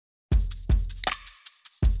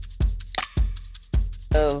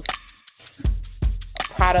of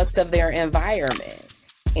products of their environment.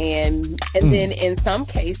 And then in some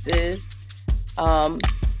cases,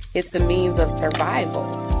 it's a means of survival.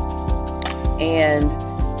 And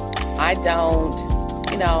I don't,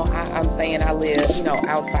 I'm saying I live,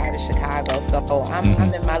 outside of Chicago. So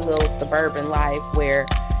I'm in my little suburban life where,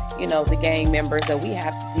 the gang members that we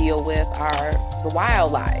have to deal with are the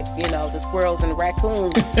wildlife, the squirrels and the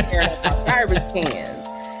raccoons tearing up our garbage cans.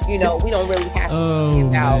 We don't really have to think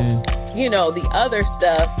about, the other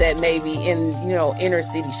stuff that may be in, inner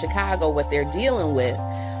city Chicago, what they're dealing with.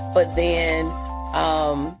 But then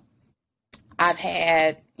I've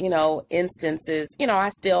had, instances, I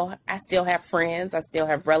still have friends, I still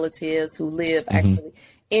have relatives who live actually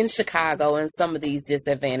in Chicago in some of these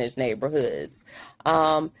disadvantaged neighborhoods.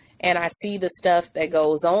 And I see the stuff that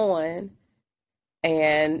goes on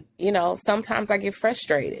and, sometimes I get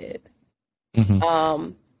frustrated.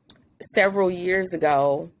 Several years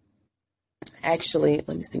ago, actually,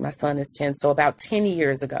 let me see, my son is 10. So about 10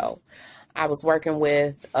 years ago, I was working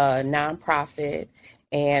with a nonprofit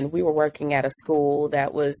and we were working at a school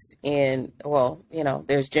that was in,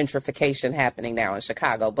 there's gentrification happening now in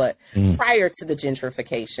Chicago, but prior to the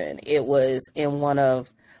gentrification, it was in one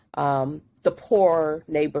of the poor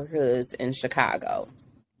neighborhoods in Chicago.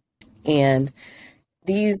 And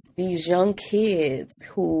these young kids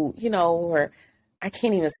who, were, I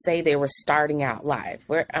can't even say they were starting out life.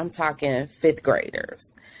 I'm talking fifth graders,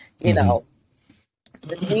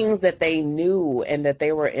 the things that they knew and that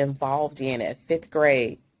they were involved in at the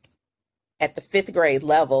fifth grade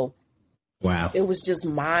level. Wow. It was just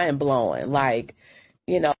mind blowing. Like,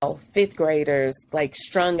 fifth graders, like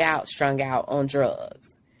strung out on drugs.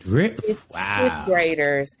 Wow. Fifth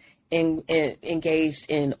graders engaged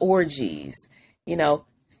in orgies,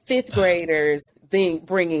 fifth graders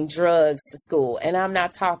bringing drugs to school. And I'm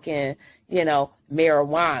not talking,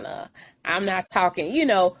 marijuana. I'm not talking,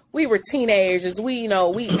 we were teenagers. We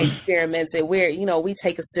experimented where, we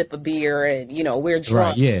take a sip of beer and, we're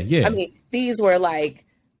drunk. Right. Yeah. I mean, these were like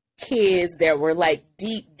kids that were like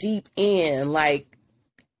deep in, like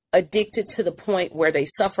addicted to the point where they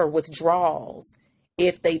suffer withdrawals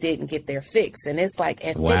if they didn't get their fix. And it's like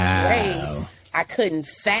at fifth grade, I couldn't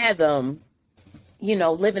fathom,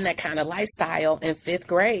 living that kind of lifestyle in fifth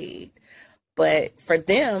grade. But for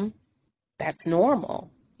them, that's normal,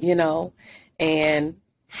 and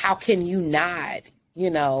how can you not,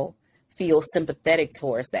 feel sympathetic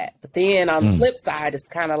towards that? But then on the flip side, it's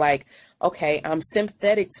kind of like, okay, I'm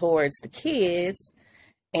sympathetic towards the kids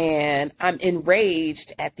and I'm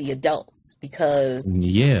enraged at the adults because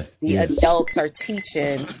the adults are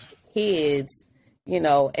teaching kids,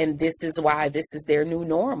 and this is why this is their new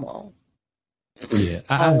normal. Yeah,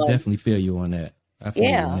 I definitely feel you on that. I feel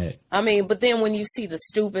you on that. I mean, but then when you see the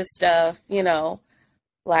stupid stuff,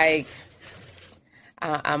 like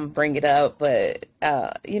I'm bring it up, but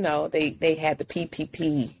they had the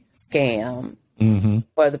PPP scam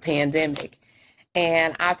for the pandemic.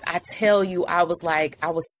 And I tell you, I was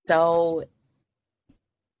so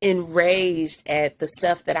enraged at the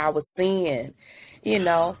stuff that I was seeing.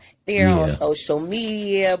 They're on social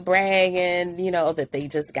media bragging, that they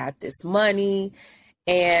just got this money.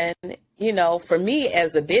 And, for me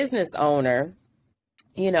as a business owner,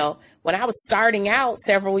 when I was starting out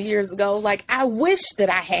several years ago, like I wish that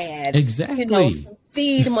I had, some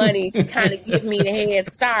seed money to kind of give me a head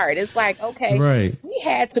start. It's like, okay, we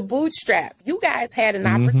had to bootstrap. You guys had an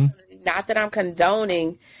opportunity, not that I'm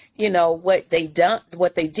condoning, what they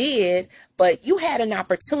did, but you had an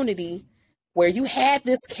opportunity where you had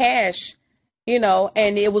this cash,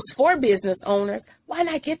 and it was for business owners. Why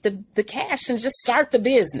not get the cash and just start the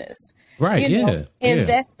business? Right.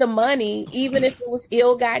 Invest the money, even if it was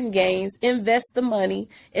ill-gotten gains, invest the money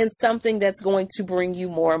in something that's going to bring you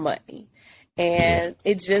more money. And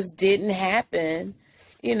it just didn't happen.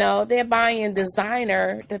 They're buying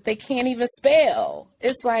designer that they can't even spell.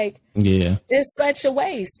 It's like, it's such a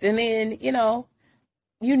waste. And then,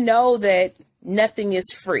 that nothing is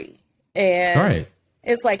free. And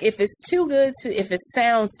it's like, if it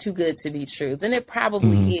sounds too good to be true, then it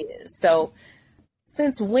probably is. So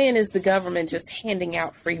since when is the government just handing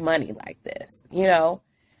out free money like this? And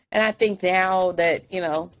I think now that,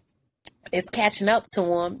 it's catching up to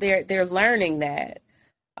them, they're learning that.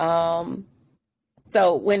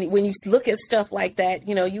 So when you look at stuff like that,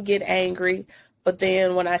 you get angry. But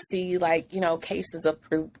then when I see cases of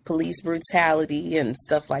police brutality and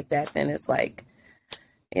stuff like that, then it's like,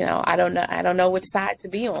 I don't know which side to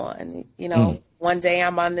be on. One day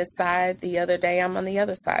I'm on this side, the other day I'm on the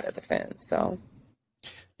other side of the fence. So.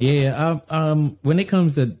 Yeah, when it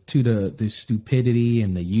comes to the stupidity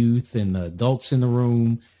and the youth and the adults in the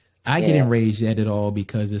room, I get enraged at it all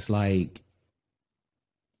because it's like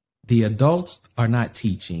the adults are not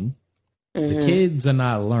teaching, the kids are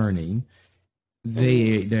not learning,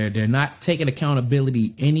 they're not taking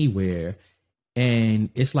accountability anywhere, and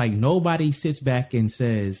it's like nobody sits back and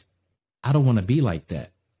says, "I don't want to be like that."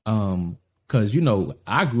 Because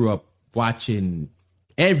I grew up watching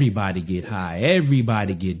everybody get high,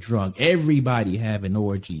 everybody get drunk, everybody having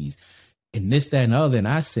orgies, and this, that, and other. And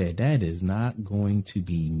I said, that is not going to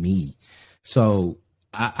be me. So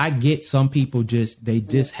I get some people just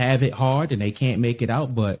have it hard and they can't make it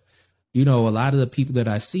out. But, a lot of the people that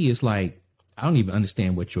I see, it's like, I don't even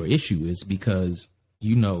understand what your issue is because,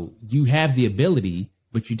 you have the ability,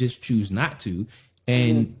 but you just choose not to.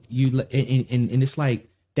 And and it's like,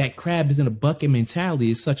 that crab is in a bucket mentality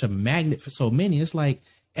is such a magnet for so many. It's like,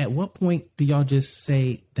 at what point do y'all just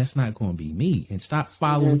say that's not going to be me and stop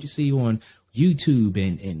following what you see on YouTube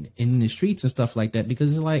and in the streets and stuff like that?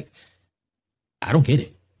 Because it's like, I don't get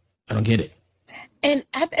it. And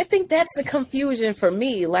I think that's the confusion for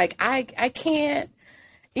me. Like, I can't,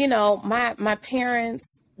 my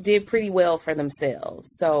parents did pretty well for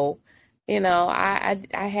themselves. So, I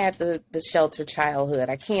had the sheltered childhood.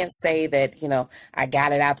 I can't say that, I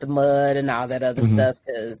got it out the mud and all that other stuff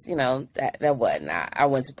because, that wasn't. I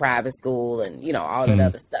went to private school and, all that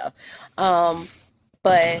other stuff.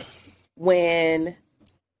 But when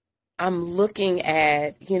I'm looking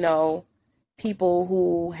at, people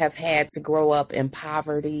who have had to grow up in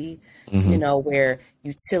poverty, where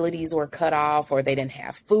utilities were cut off or they didn't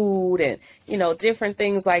have food and, different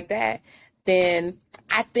things like that, then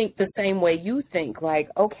I think the same way you think, like,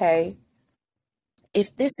 okay,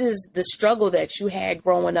 if this is the struggle that you had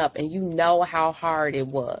growing up and you know how hard it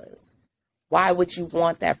was, why would you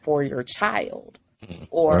want that for your child?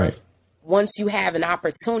 Or once you have an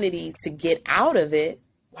opportunity to get out of it,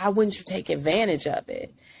 why wouldn't you take advantage of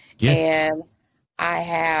it? Yeah. And I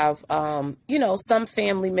have, some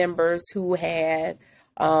family members who had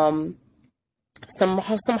some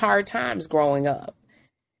hard times growing up.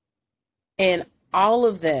 And all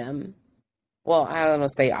of them, well, I don't want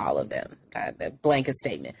to say all of them, the blanket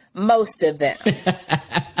statement, most of them,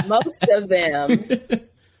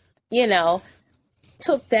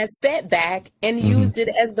 took that setback and used it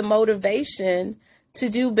as the motivation to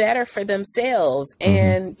do better for themselves.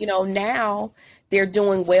 And, now they're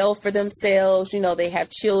doing well for themselves. They have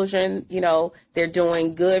children, they're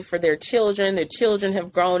doing good for their children. Their children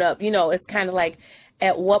have grown up. It's kind of like,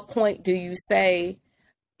 at what point do you say,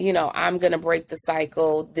 I'm going to break the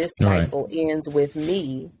cycle. This cycle ends with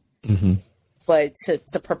me. But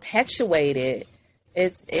to perpetuate it,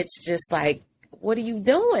 it's just like, what are you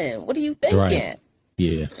doing? What are you thinking? Right.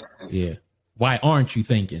 Yeah. Why aren't you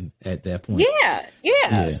thinking at that point?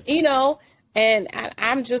 Yeah. And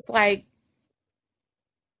I'm just like,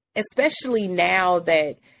 especially now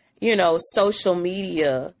that, social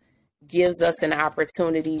media gives us an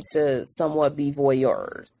opportunity to somewhat be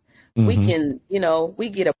voyeurs. We can, we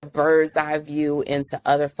get a bird's eye view into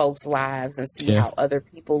other folks' lives and see how other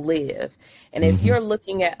people live. And if you're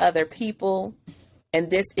looking at other people and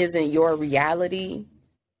this isn't your reality,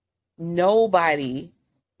 nobody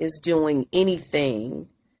is doing anything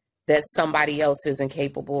that somebody else isn't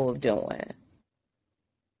capable of doing.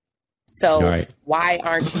 So why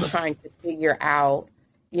aren't you trying to figure out,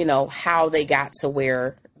 how they got to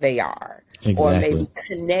where they are? Exactly. Or maybe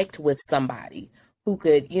connect with somebody who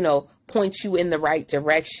could, point you in the right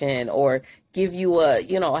direction or give you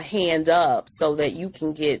a hand up so that you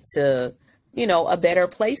can get to, a better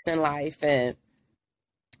place in life. And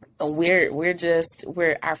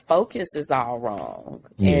our focus is all wrong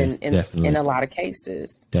in a lot of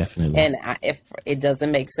cases. Definitely. And if it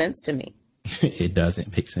doesn't make sense to me. It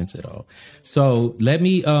doesn't make sense at all. So let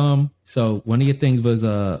me, so one of your things was,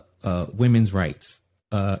 women's rights,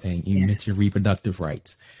 and you mentioned reproductive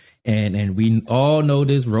rights. And we all know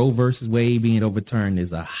this Roe versus Wade being overturned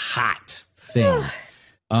is a hot thing.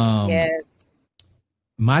 Yes.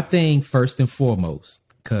 My thing first and foremost,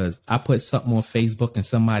 because I put something on Facebook and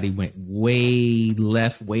somebody went way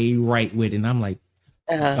left, way right with it. And I'm like,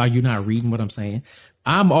 are you not reading what I'm saying?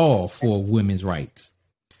 I'm all for women's rights.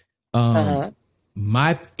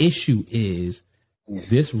 My issue is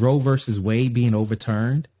this Roe versus Wade being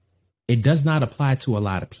overturned. It does not apply to a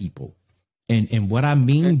lot of people. And what I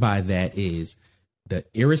mean by that is the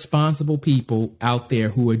irresponsible people out there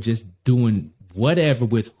who are just doing whatever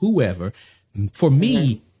with whoever. For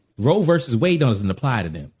me, Roe versus Wade doesn't apply to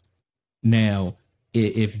them. Now,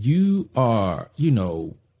 if you are,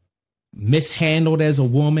 mishandled as a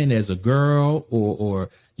woman, as a girl, or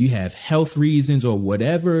you have health reasons or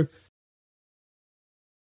whatever